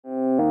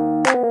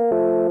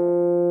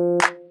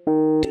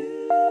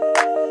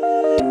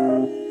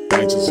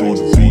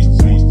What's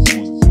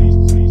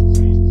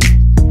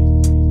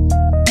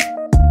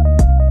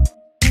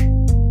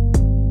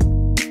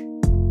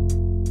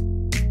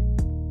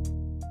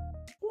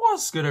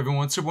good,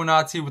 everyone? It's your boy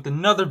Nati with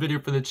another video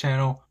for the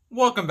channel.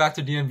 Welcome back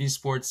to DMV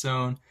Sports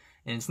Zone.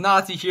 And it's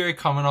Nati here,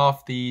 coming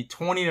off the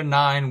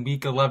 20-9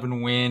 Week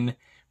 11 win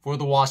for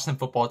the Washington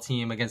football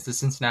team against the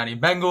Cincinnati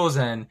Bengals.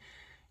 And,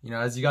 you know,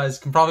 as you guys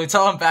can probably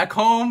tell, I'm back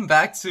home,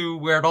 back to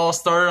where it all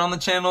started on the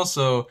channel.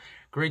 So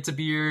great to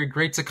be here.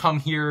 Great to come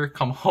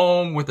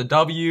home with a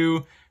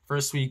W.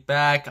 First week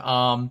back.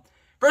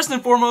 First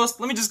and foremost,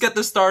 let me just get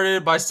this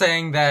started by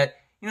saying that,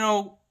 you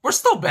know, we're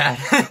still bad.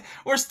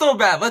 We're still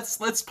bad.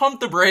 Let's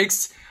pump the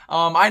brakes.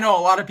 I know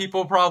a lot of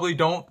people probably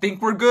don't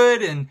think we're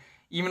good, and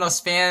even us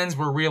fans,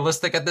 we're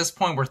realistic at this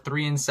point. We're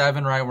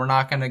 3-7, right? We're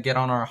not gonna get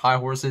on our high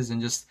horses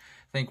and just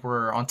think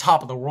we're on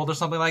top of the world or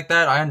something like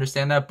that. I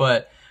understand that,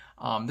 but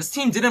this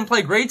team didn't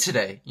play great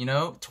today. You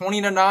know,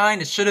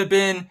 20-9. It should have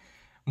been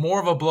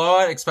more of a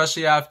blowout,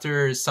 especially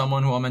after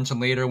someone who I'll mention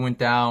later went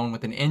down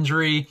with an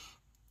injury.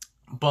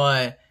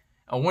 But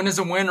a win is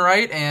a win,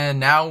 right? And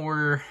now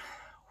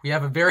we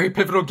have a very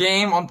pivotal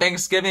game on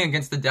Thanksgiving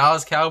against the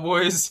Dallas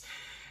Cowboys.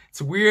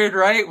 It's weird,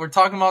 right? We're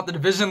talking about the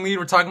division lead.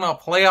 We're talking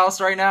about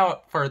playoffs right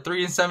now for a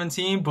 3-7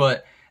 team,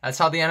 but that's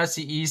how the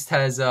NFC East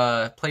has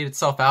played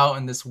itself out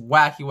in this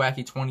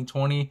wacky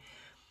 2020.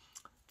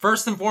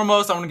 First and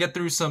foremost, I want to get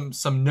through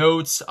some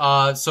notes.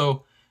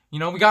 So, you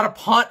know, we got a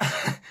punt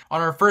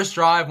on our first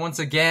drive once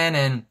again,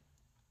 and,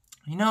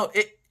 you know,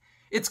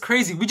 it's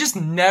crazy. We just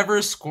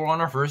never score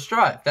on our first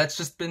drive. That's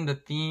just been the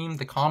theme,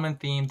 the common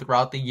theme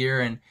throughout the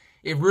year, and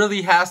it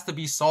really has to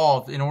be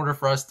solved in order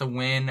for us to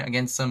win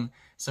against some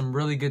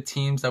really good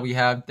teams that we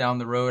have down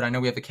the road. I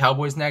know we have the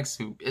Cowboys next,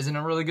 who isn't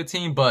a really good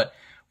team, but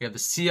we have the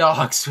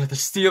Seahawks, we have the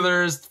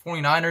Steelers,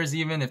 49ers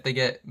even, if they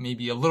get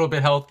maybe a little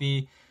bit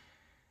healthy.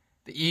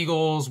 The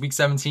Eagles, Week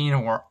 17,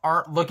 who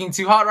aren't looking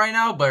too hot right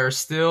now, but are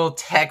still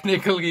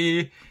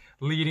technically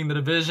leading the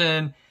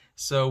division.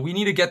 So we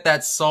need to get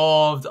that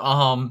solved.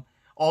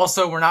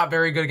 Also, we're not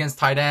very good against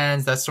tight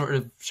ends. That sort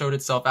of showed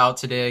itself out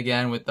today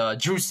again with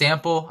Drew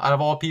Sample, out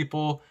of all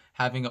people,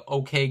 having an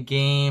okay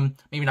game.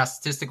 Maybe not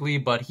statistically,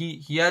 but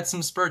he had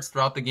some spurts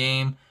throughout the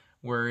game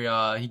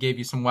where he gave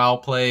you some wow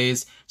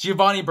plays.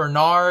 Giovanni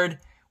Bernard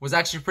was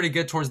actually pretty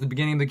good towards the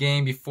beginning of the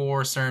game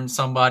before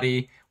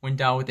somebody went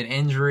down with an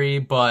injury.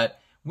 But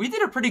we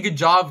did a pretty good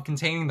job of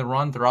containing the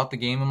run throughout the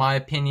game, in my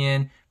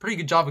opinion. Pretty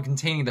good job of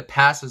containing the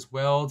pass as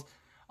well.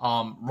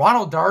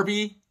 Ronald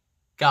Darby.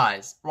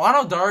 Guys,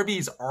 Ronald Darby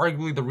is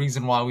arguably the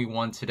reason why we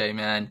won today,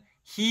 man.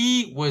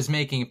 He was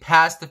making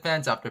pass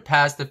defense after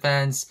pass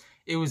defense.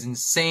 It was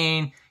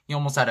insane. He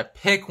almost had a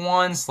pick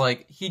once.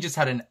 Like, he just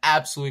had an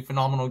absolutely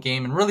phenomenal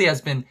game and really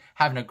has been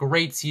having a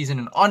great season,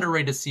 an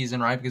underrated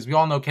season, right? Because we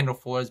all know Kendall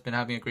Fuller has been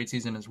having a great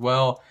season as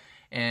well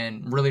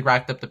and really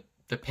racked up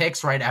the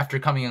picks right after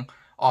coming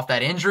off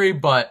that injury.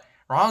 But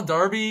Ronald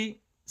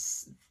Darby,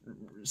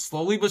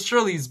 slowly but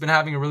surely, has been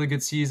having a really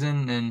good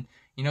season, and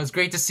you know, it's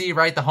great to see,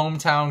 right, the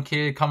hometown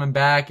kid coming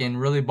back and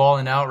really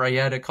balling out, right? He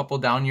had a couple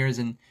down years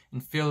in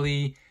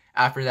Philly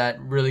after that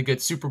really good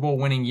Super Bowl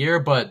winning year,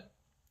 but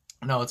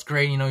no, it's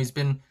great. You know, he's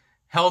been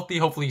healthy.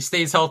 Hopefully he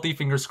stays healthy,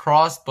 fingers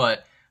crossed,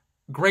 but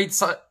great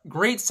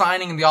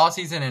signing in the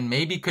offseason, and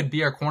maybe could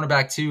be our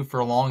cornerback too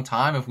for a long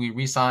time. If we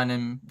re-sign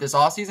him this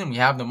offseason, we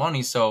have the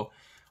money, so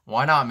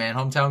why not, man?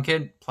 Hometown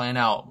kid playing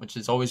out, which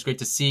is always great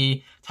to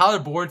see. Tyler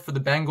Boyd for the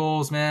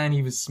Bengals, man,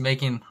 he was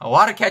making a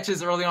lot of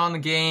catches early on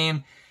in the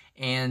game.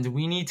 And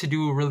we need to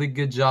do a really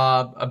good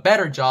job, a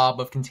better job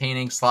of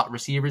containing slot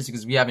receivers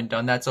because we haven't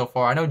done that so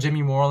far. I know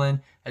Jimmy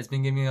Moreland has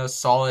been giving us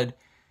solid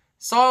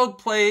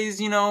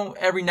plays, you know,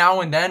 every now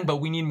and then, but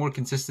we need more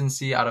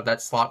consistency out of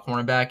that slot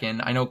cornerback.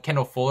 And I know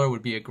Kendall Fuller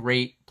would be a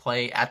great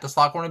play at the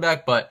slot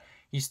cornerback, but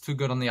he's too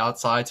good on the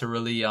outside to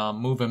really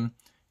move him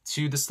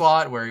to the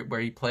slot where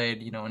he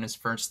played, you know, in his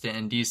first stint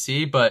in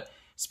DC. But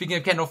speaking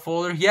of Kendall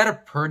Fuller, he had a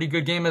pretty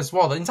good game as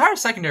well. The entire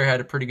secondary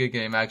had a pretty good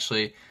game,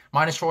 actually,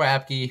 minus Troy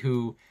Apke,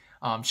 who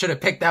should have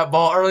picked that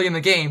ball early in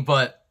the game,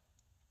 but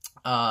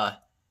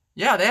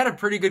yeah, they had a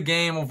pretty good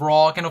game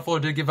overall. Kendall Fuller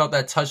did give up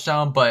that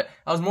touchdown, but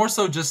that was more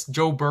so just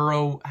Joe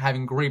Burrow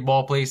having great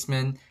ball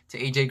placement to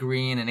AJ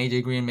Green, and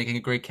AJ Green making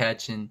a great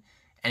catch and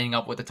ending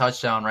up with a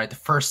touchdown, right? The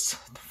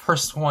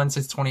first one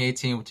since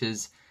 2018, which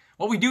is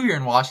what we do here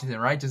in Washington,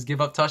 right? Just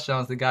give up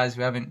touchdowns to guys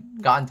who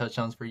haven't gotten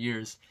touchdowns for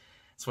years.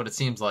 That's what it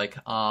seems like.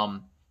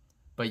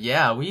 But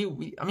yeah,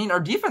 I mean, our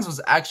defense was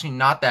actually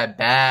not that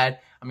bad.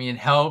 I mean, it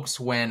helps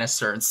when a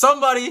certain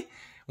somebody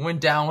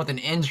went down with an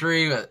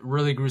injury, a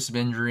really gruesome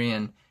injury.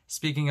 And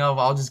speaking of,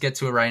 I'll just get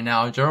to it right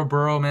now. Joe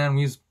Burrow, man,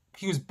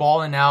 he was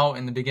balling out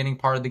in the beginning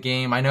part of the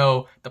game. I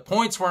know the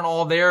points weren't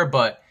all there,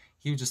 but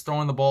he was just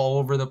throwing the ball all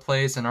over the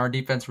place, and our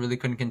defense really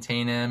couldn't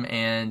contain him.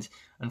 And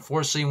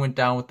unfortunately, went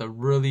down with a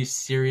really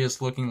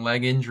serious-looking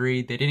leg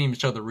injury. They didn't even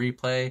show the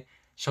replay.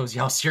 Shows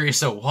you how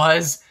serious it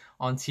was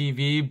on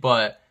TV,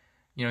 but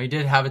you know, he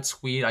did have a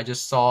tweet I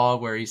just saw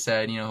where he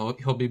said, you know,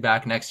 he'll be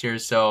back next year.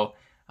 So,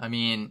 I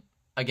mean,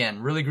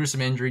 again, really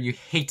gruesome injury. You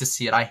hate to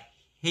see it. I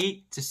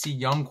hate to see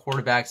young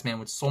quarterbacks, man,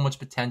 with so much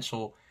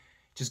potential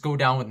just go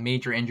down with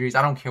major injuries.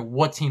 I don't care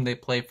what team they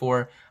play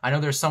for. I know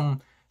there's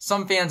some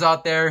fans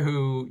out there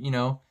who,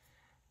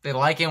 they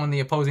like it when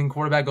the opposing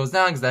quarterback goes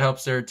down because that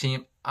helps their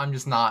team. I'm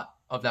just not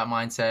of that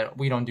mindset.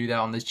 We don't do that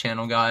on this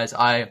channel, guys.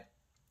 I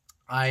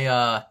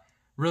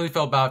really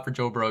felt bad for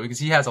Joe Burrow because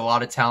he has a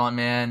lot of talent,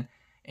 man,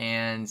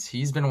 and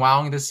he's been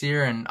wowing this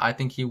year, and I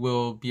think he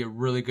will be a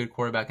really good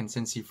quarterback in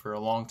Cincy for a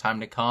long time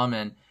to come,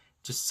 and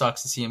just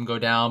sucks to see him go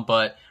down.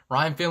 But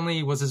Ryan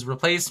Finley was his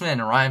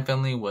replacement, and Ryan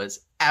Finley was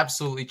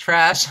absolutely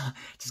trash.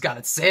 Just got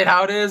to say it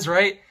how it is,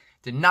 right?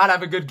 Did not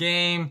have a good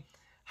game.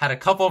 Had a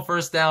couple of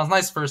first downs,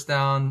 nice first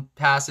down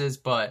passes,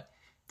 but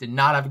did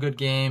not have a good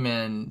game.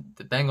 And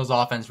the Bengals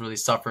offense really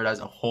suffered as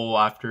a whole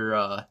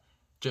after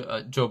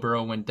Joe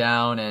Burrow went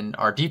down, and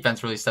our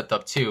defense really stepped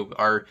up too.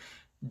 Our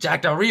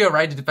Jack Del Rio,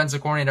 right, the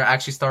defensive coordinator,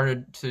 actually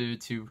started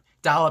to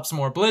dial up some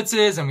more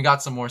blitzes, and we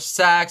got some more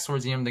sacks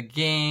towards the end of the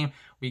game.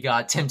 We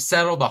got Tim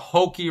Settle, the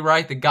Hokie,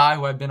 right, the guy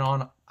who I've been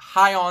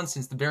high on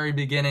since the very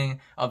beginning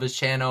of his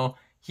channel.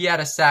 He had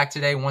a sack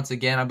today once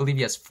again. I believe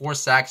he has 4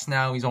 sacks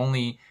now. He's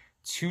only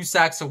 2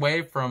 sacks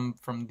away from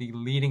the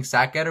leading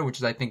sack getter, which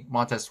is, I think,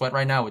 Montez Sweat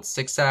right now with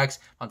 6 sacks.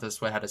 Montez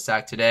Sweat had a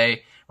sack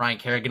today. Ryan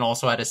Kerrigan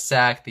also had a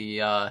sack.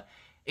 The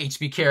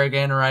HB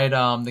Kerrigan, right,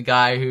 the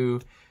guy who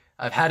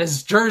I've had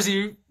his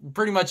jersey.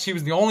 Pretty much he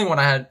was the only one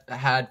I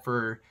had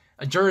for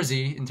a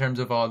jersey in terms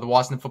of the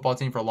Washington football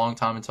team for a long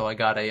time until I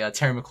got a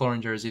Terry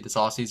McLaurin jersey this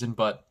offseason.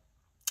 But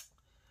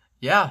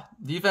yeah,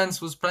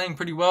 defense was playing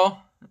pretty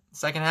well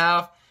second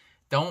half.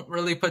 Don't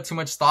really put too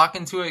much stock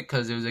into it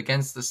because it was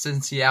against the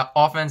Cincy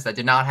offense that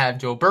did not have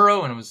Joe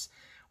Burrow, and it was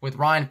with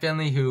Ryan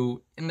Finley,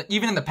 who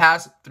even in the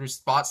past through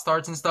spot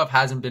starts and stuff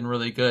hasn't been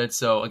really good.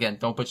 So again,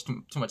 don't put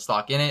too much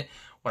stock in it.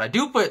 What I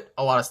do put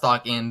a lot of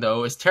stock in,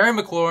 though, is Terry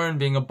McLaurin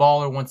being a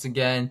baller once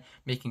again,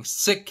 making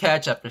sick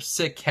catch after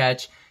sick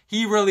catch.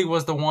 He really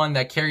was the one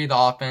that carried the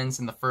offense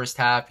in the first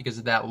half because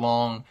of that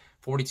long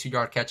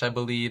 42-yard catch, I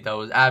believe. That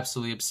was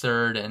absolutely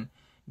absurd. And,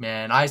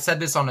 man, I said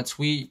this on a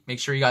tweet. Make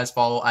sure you guys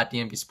follow at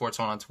DMV Sports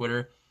on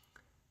Twitter.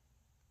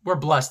 We're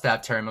blessed to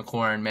have Terry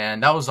McLaurin, man.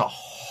 That was a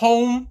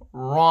home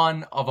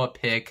run of a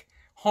pick.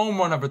 Home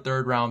run of a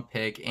third-round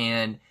pick.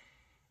 And,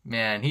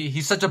 man,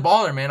 he's such a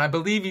baller, man. I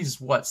believe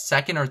he's,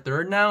 second or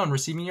third now in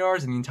receiving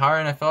yards in the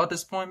entire NFL at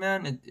this point,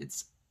 man.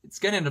 It's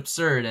getting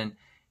absurd, and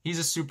he's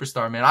a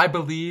superstar, man.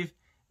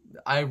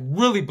 I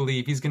really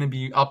believe he's going to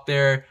be up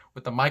there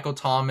with the Michael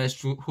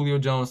Thomas, Julio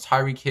Jones,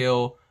 Tyreek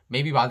Hill,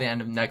 maybe by the end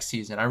of next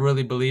season. I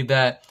really believe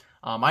that.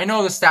 I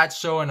know the stats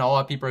show, and a lot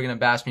of people are going to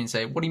bash me and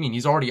say, what do you mean?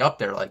 He's already up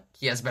there. Like,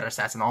 he has better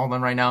stats than all of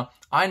them right now.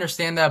 I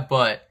understand that,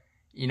 but,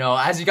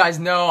 as you guys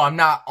know, I'm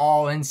not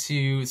all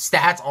into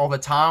stats all the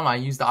time. I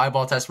use the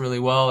eyeball test really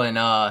well,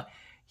 and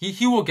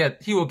he will get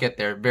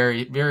there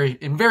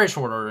in very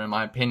short order, in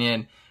my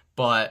opinion.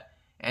 But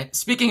and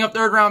speaking of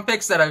third-round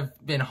picks that have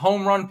been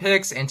home run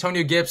picks,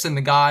 Antonio Gibson,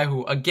 the guy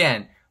who,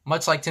 again,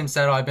 much like Tim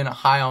Settle, I've been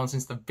high on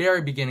since the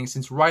very beginning,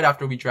 since right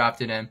after we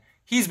drafted him.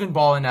 He's been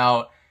balling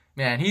out.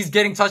 Man, he's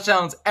getting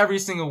touchdowns every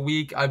single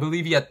week. I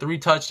believe he had 3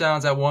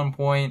 touchdowns at one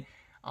point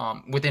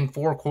within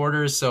 4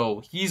 quarters.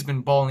 So he's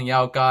been balling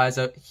out, guys.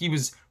 He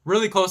was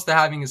really close to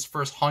having his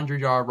first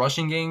 100-yard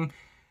rushing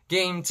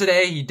game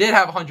today. He did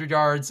have 100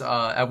 yards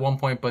at one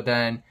point, but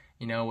then,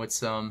 with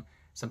some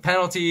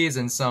penalties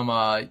and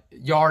some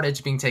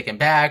yardage being taken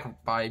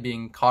back by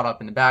being caught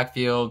up in the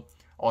backfield,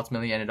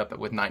 ultimately ended up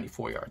with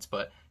 94 yards.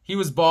 But he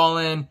was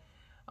balling.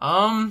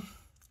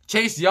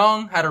 Chase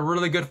Young had a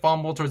really good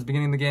fumble towards the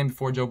beginning of the game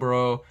before Joe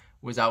Burrow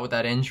was out with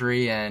that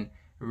injury and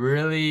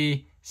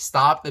really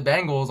stopped the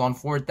Bengals on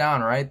 4th down,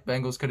 right?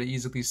 Bengals could have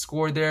easily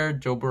scored there.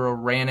 Joe Burrow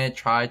ran it,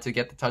 tried to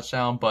get the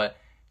touchdown, but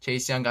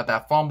Chase Young got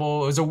that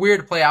fumble. It was a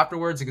weird play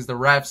afterwards because the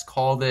refs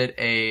called it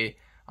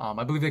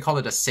I believe they called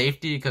it a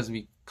safety because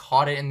we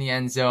caught it in the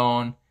end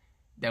zone,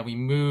 then we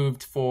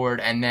moved forward,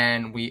 and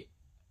then we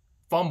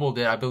fumbled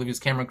it. I believe it was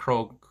Cameron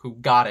Crowe who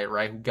got it,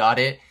 right? Who got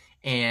it.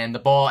 And the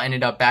ball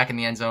ended up back in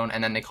the end zone,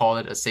 and then they called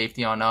it a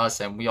safety on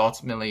us, and we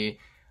ultimately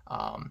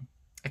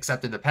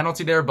accepted the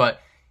penalty there. But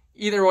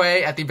either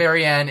way, at the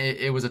very end,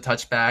 it was a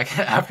touchback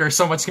after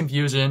so much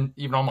confusion,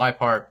 even on my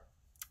part.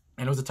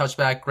 And it was a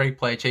touchback. Great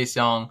play. Chase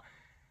Young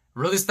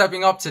really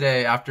stepping up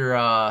today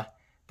after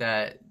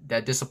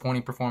that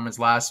disappointing performance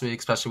last week,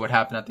 especially what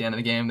happened at the end of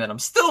the game that I'm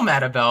still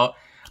mad about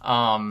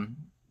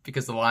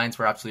because the Lions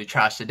were absolutely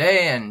trash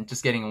today, and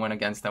just getting a win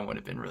against them would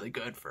have been really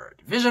good for our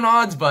division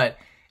odds, but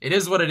it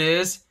is what it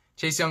is.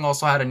 Chase Young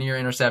also had a near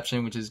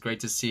interception, which is great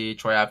to see.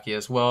 Troy Apke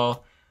as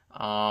well.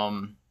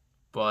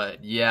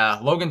 But yeah,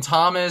 Logan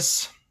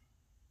Thomas,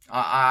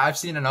 I've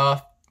seen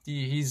enough.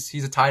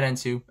 He's a tight end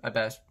too, at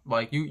best.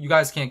 Like you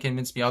guys can't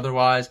convince me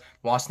otherwise.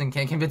 Washington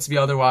can't convince me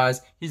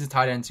otherwise. He's a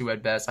tight end too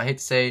at best. I hate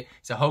to say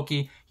he's a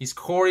Hokie. He's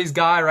Corey's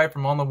guy, right,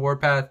 from On the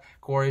Warpath.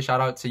 Corey, shout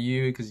out to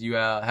you because you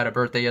had a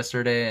birthday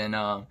yesterday, and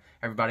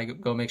everybody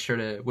go make sure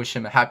to wish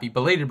him a happy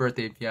belated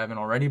birthday if you haven't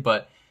already.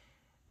 But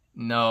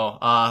no,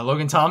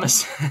 Logan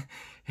Thomas,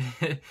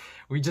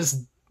 we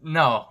just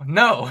no.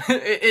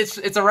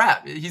 It's a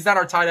wrap. He's not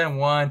our tight end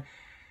 1.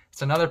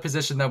 it's another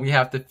position that we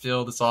have to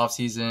fill this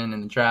offseason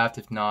in the draft,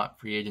 if not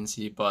free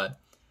agency. But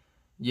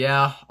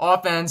yeah,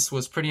 offense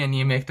was pretty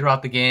anemic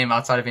throughout the game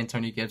outside of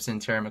Antonio Gibson,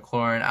 Terry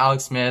McLaurin.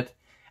 Alex Smith,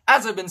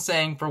 as I've been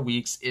saying for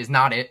weeks, is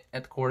not it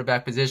at the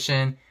quarterback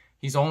position.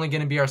 He's only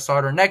going to be our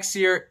starter next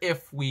year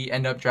if we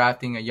end up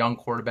drafting a young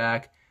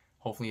quarterback.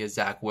 Hopefully it's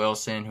Zach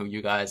Wilson, who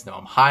you guys know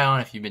I'm high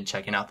on if you've been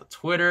checking out the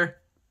Twitter.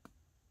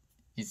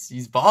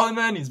 He's balling,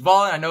 man. He's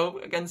balling. I know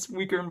against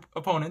weaker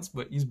opponents,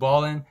 but he's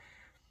balling.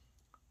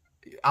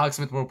 Alex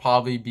Smith will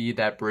probably be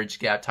that bridge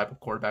gap type of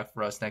quarterback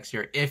for us next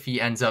year if he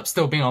ends up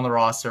still being on the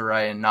roster,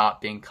 right, and not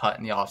being cut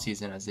in the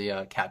offseason as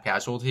a cap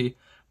casualty.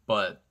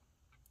 But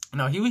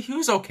no, he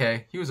was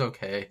okay. He was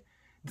okay.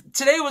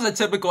 Today was a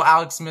typical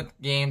Alex Smith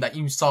game that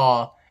you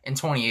saw in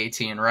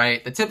 2018,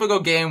 right? The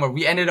typical game where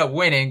we ended up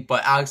winning,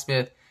 but Alex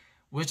Smith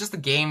was just a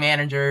game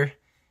manager.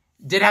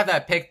 Did have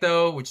that pick,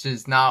 though, which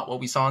is not what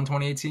we saw in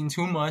 2018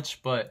 too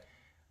much, but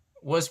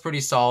was pretty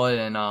solid.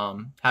 And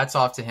hats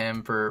off to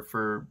him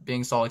for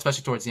being solid,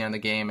 especially towards the end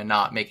of the game and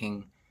not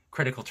making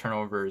critical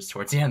turnovers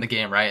towards the end of the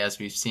game, right, as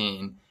we've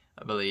seen,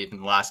 I believe, in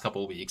the last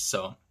couple of weeks.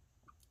 So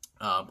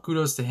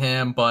kudos to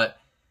him. But,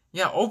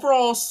 yeah,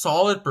 overall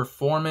solid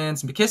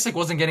performance. McKissick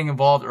wasn't getting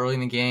involved early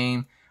in the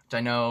game, which I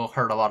know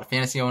hurt a lot of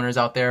fantasy owners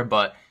out there,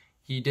 but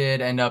he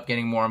did end up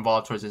getting more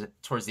involved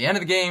towards the end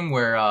of the game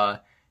where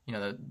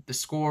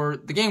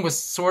the game was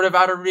sort of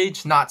out of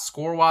reach, not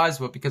score-wise,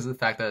 but because of the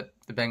fact that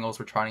the Bengals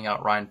were trying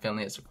out Ryan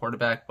Finley as a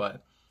quarterback.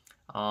 But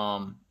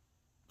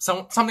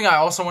something I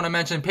also want to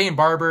mention, Peyton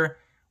Barber,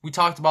 we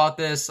talked about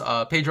this,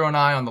 Pedro and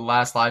I on the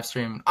last live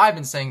stream. I've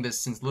been saying this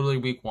since literally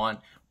week 1.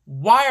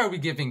 Why are we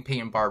giving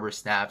Peyton Barber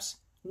snaps?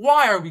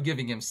 Why are we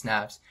giving him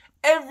snaps?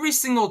 Every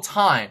single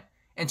time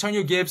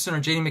Antonio Gibson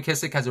or J.D.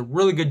 McKissick has a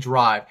really good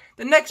drive,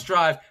 the next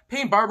drive,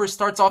 Peyton Barber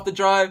starts off the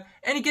drive,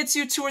 and he gets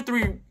you 2 or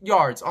 3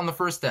 yards on the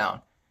first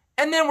down.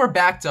 And then we're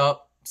backed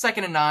up,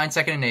 2nd and 9,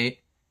 2nd and 8.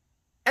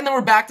 And then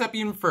we're backed up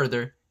even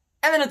further.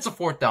 And then it's a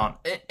 4th down,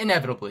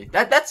 inevitably.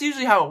 That's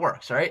usually how it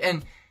works, right?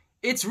 And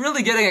it's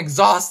really getting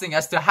exhausting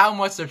as to how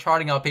much they're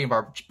trotting out Peyton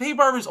Barber. Peyton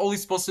Barber is only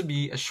supposed to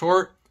be a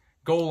short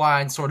goal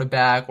line sort of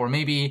back, or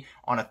maybe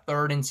on a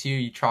 3rd and 2,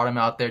 you trot him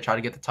out there, try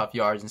to get the tough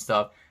yards and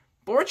stuff.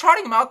 But we're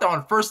trotting him out there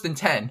on 1st and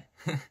 10,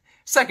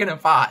 2nd and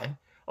 5.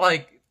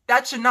 Like,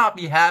 that should not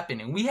be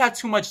happening. We have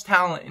too much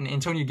talent in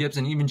Antonio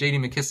Gibson, even J.D.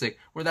 McKissick,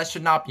 where that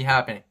should not be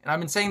happening. And I've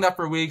been saying that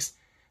for weeks.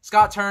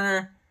 Scott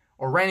Turner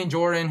or Randy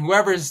Jordan,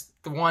 whoever is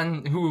the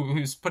one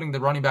who's putting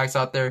the running backs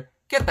out there,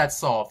 get that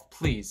solved,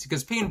 please.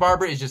 Because Peyton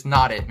Barber is just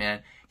not it,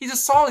 man. He's a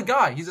solid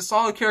guy. He's a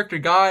solid character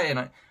guy,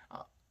 and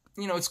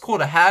it's cool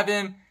to have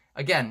him.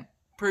 Again,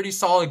 pretty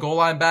solid goal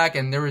line back,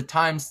 and there were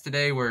times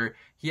today where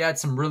he had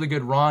some really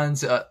good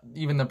runs.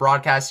 Even the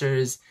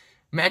broadcasters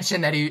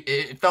mentioned that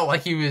it felt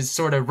like he was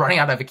sort of running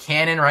out of a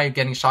cannon, right?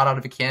 Getting shot out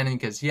of a cannon,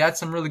 because he had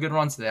some really good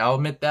runs today. I'll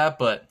admit that,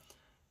 but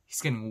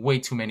he's getting way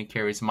too many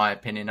carries, in my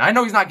opinion. I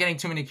know he's not getting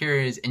too many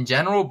carries in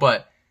general,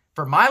 but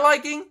for my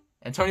liking,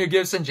 Antonio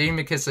Gibson,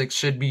 J.D. McKissick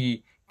should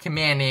be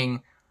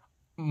commanding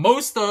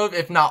most of,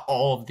 if not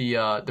all of the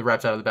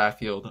reps out of the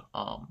backfield.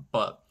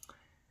 But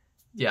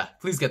yeah,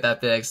 please get that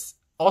fixed.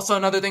 Also,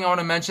 another thing I want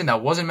to mention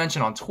that wasn't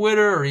mentioned on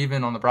Twitter or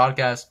even on the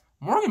broadcast,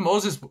 Morgan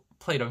Moses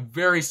played a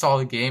very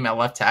solid game at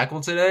left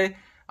tackle today.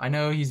 I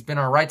know he's been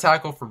our right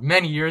tackle for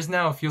many years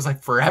now. It feels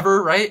like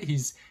forever, right?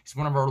 He's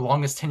one of our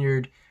longest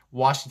tenured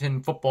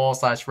Washington football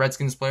 /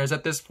 Redskins players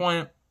at this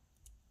point.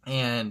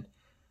 And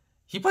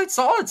he played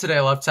solid today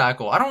at left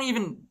tackle. I don't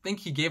even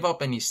think he gave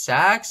up any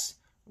sacks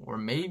or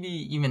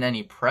maybe even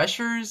any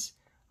pressures.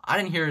 I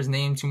didn't hear his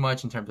name too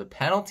much in terms of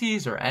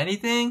penalties or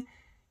anything.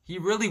 He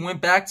really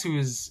went back to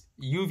his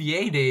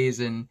UVA days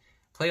and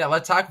played at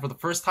left tackle for the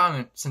first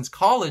time since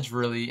college,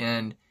 really,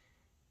 and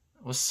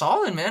it was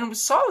solid, man. It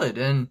was solid,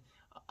 and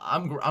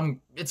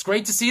it's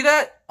great to see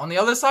that. On the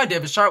other side,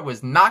 David Sharp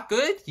was not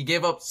good. He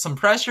gave up some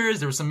pressures.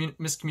 There were some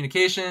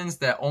miscommunications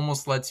that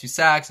almost led to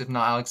sacks, if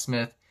Alex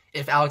Smith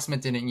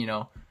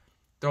didn't,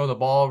 throw the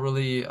ball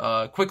really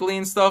quickly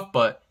and stuff.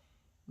 But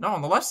no,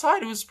 on the left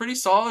side, it was pretty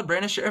solid.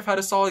 Brandon Sheriff had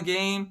a solid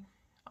game.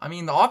 I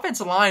mean, the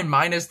offensive line,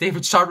 minus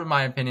David Sharp, in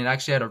my opinion,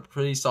 actually had a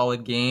pretty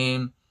solid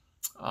game.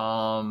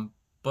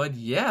 But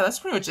yeah, that's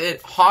pretty much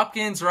it.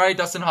 Hopkins, right?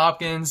 Dustin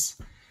Hopkins,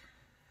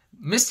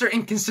 Mr.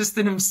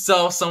 Inconsistent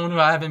himself, someone who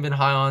I haven't been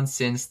high on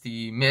since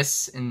the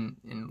miss in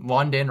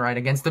London, right?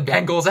 Against the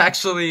Bengals,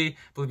 actually. I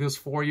believe it was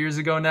 4 years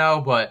ago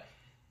now, but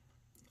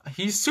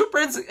he's super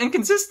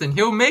inconsistent.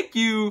 He'll make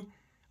you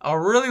a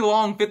really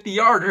long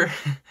 50-yarder,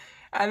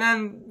 and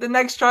then the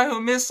next try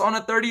he'll miss on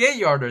a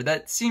 38-yarder.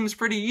 That seems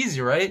pretty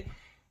easy, right?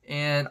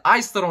 And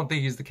I still don't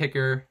think he's the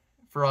kicker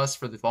for us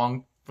for the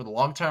long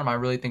term. I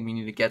really think we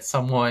need to get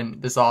someone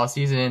this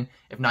offseason,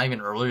 if not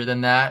even earlier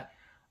than that.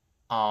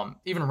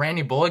 Even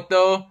Randy Bullock,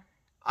 though,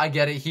 I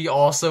get it. He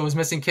also was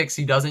missing kicks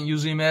he doesn't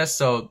usually miss.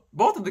 So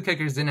both of the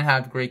kickers didn't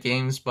have great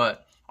games,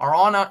 but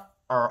on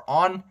our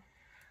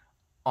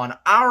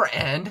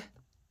end,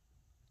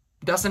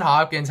 Dustin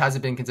Hopkins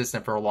hasn't been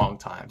consistent for a long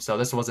time. So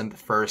this wasn't the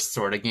first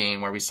sort of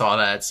game where we saw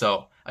that.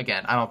 So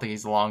again, I don't think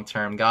he's a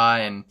long-term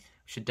guy, and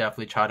we should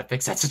definitely try to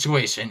fix that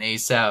situation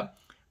ASAP.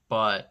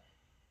 But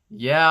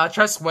yeah,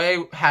 Tress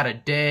Way had a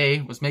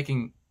day, was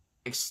making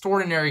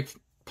extraordinary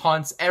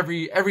punts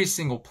every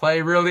single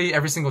play, really,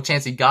 every single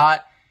chance he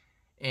got,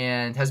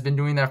 and has been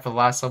doing that for the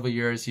last several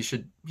years.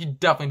 He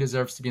definitely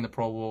deserves to be in the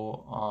Pro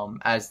Bowl,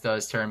 as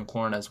does Terry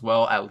McLaurin as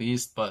well, at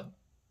least. But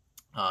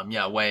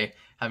yeah, Way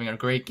having a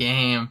great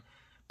game.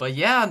 But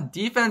yeah,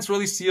 defense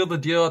really sealed the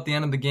deal at the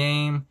end of the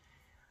game.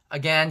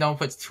 Again, don't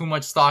put too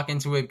much stock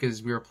into it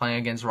because we were playing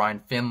against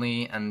Ryan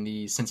Finley and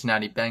the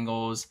Cincinnati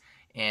Bengals,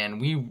 and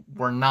we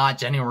were not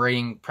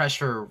generating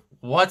pressure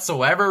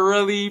whatsoever,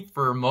 really,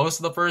 for most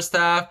of the first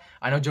half.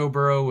 I know Joe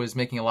Burrow was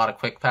making a lot of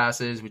quick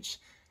passes, which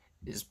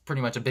is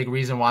pretty much a big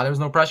reason why there was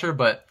no pressure,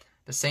 but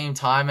at the same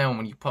time, man,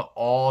 when you put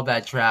all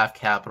that draft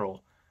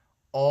capital,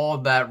 all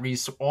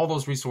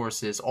those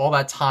resources, all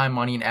that time,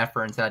 money, and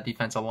effort into that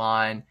defensive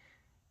line,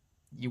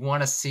 you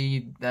want to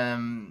see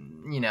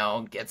them,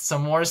 get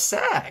some more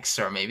sacks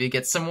or maybe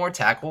get some more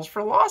tackles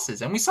for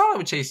losses. And we saw that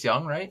with Chase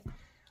Young, right?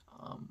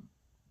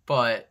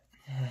 But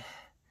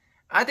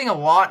I think a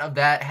lot of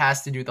that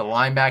has to do with the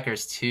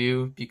linebackers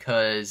too,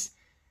 because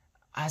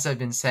as I've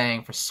been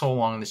saying for so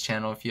long on this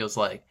channel, it feels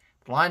like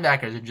the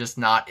linebackers are just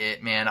not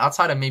it, man.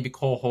 Outside of maybe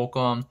Cole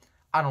Holcomb,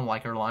 I don't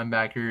like our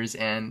linebackers,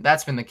 and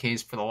that's been the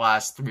case for the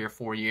last 3 or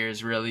 4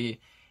 years,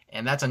 really.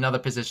 And that's another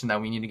position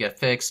that we need to get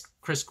fixed.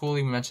 Chris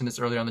Cooley, we mentioned this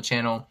earlier on the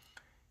channel.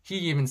 He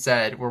even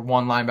said we're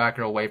one linebacker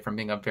away from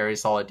being a very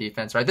solid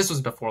defense, right? This was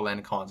before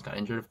Landon Collins got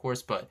injured, of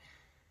course,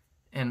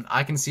 and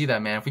I can see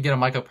that, man. If we get a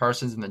Micah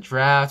Parsons in the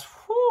draft,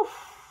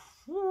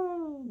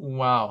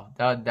 wow,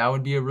 that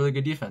would be a really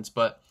good defense.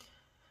 But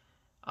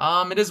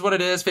it is what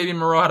it is. Fabian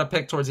Moreau had a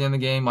pick towards the end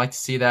of the game. Like to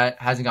see that.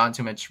 Hasn't gotten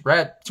too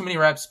many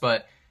reps,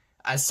 but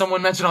as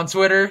someone mentioned on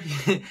Twitter,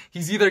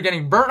 he's either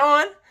getting burnt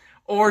on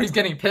or he's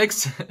getting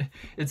picks.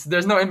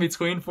 There's no in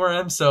between for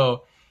him.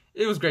 So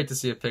it was great to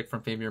see a pick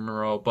from Fabian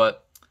Moreau.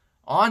 But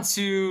on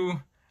to,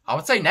 I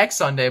would say next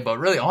Sunday, but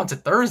really on to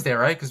Thursday,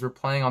 right? Because we're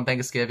playing on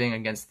Thanksgiving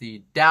against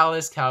the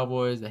Dallas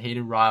Cowboys, the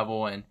hated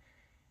rival. And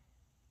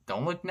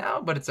don't look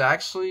now, but it's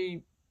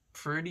actually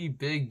pretty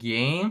big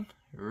game.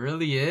 It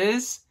really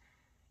is.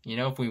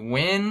 If we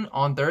win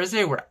on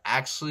Thursday, we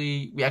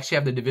actually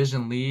have the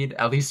division lead,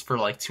 at least for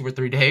like 2 or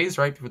 3 days,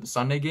 right, before the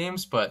Sunday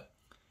games. But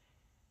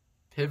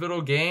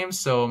pivotal games,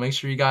 so make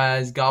sure you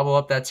guys gobble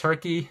up that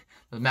turkey,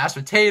 the mashed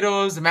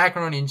potatoes, the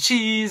macaroni and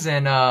cheese,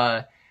 and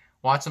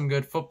watch some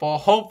good football,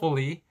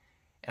 hopefully,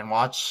 and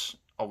watch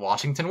a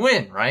Washington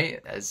win,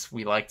 right, as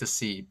we like to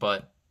see.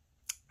 But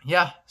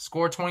yeah,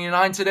 score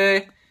 29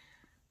 today.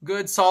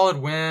 Good, solid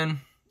win.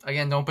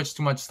 Again, don't put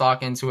too much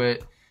stock into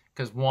it.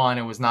 Because 1,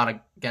 it was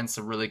not against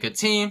a really good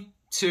team.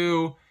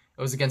 2,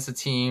 it was against a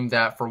team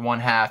that for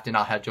one half did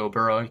not have Joe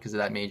Burrow because of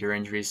that major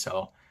injury.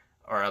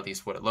 Or at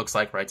least what it looks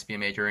like, right, to be a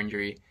major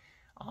injury.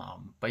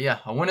 But yeah,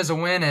 a win is a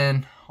win,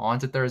 and on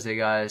to Thursday,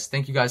 guys.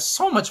 Thank you guys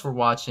so much for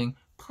watching.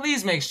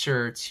 Please make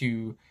sure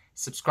to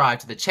subscribe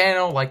to the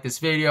channel, like this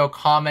video,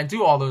 comment,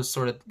 do all those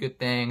sort of good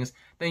things.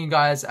 Thank you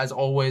guys, as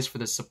always, for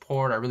the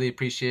support. I really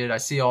appreciate it. I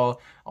see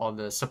all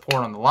the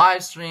support on the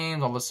live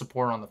streams, all the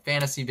support on the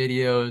fantasy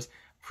videos.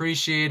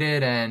 Appreciate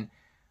it, and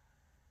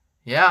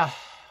yeah,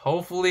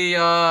 hopefully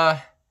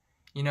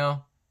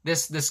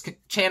this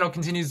channel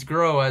continues to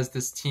grow as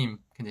this team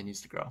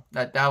continues to grow.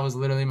 That was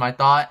literally my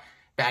thought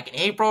back in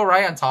April,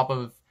 right, on top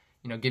of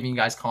giving you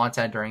guys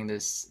content during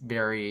this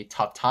very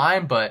tough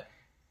time. But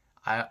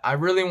I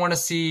really want to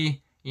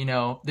see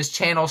this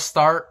channel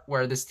start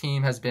where this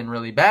team has been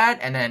really bad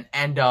and then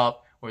end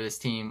up where this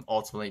team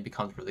ultimately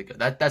becomes really good.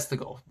 That's the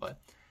goal. But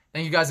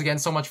thank you guys again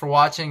so much for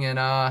watching,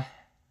 and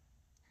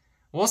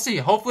we'll see.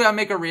 Hopefully I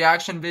make a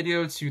reaction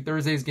video to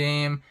Thursday's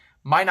game.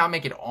 Might not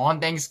make it on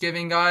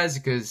Thanksgiving, guys,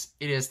 because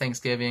it is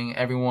Thanksgiving.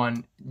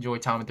 Everyone enjoy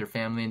time with their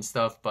family and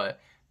stuff, but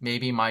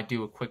maybe might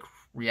do a quick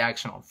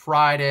reaction on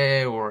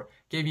Friday or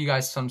give you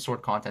guys some sort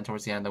of content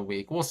towards the end of the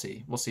week. We'll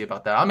see. We'll see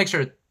about that. I'll make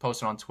sure to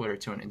post it on Twitter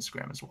too and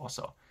Instagram as well.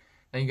 So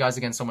thank you guys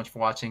again so much for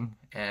watching,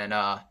 and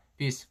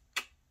peace.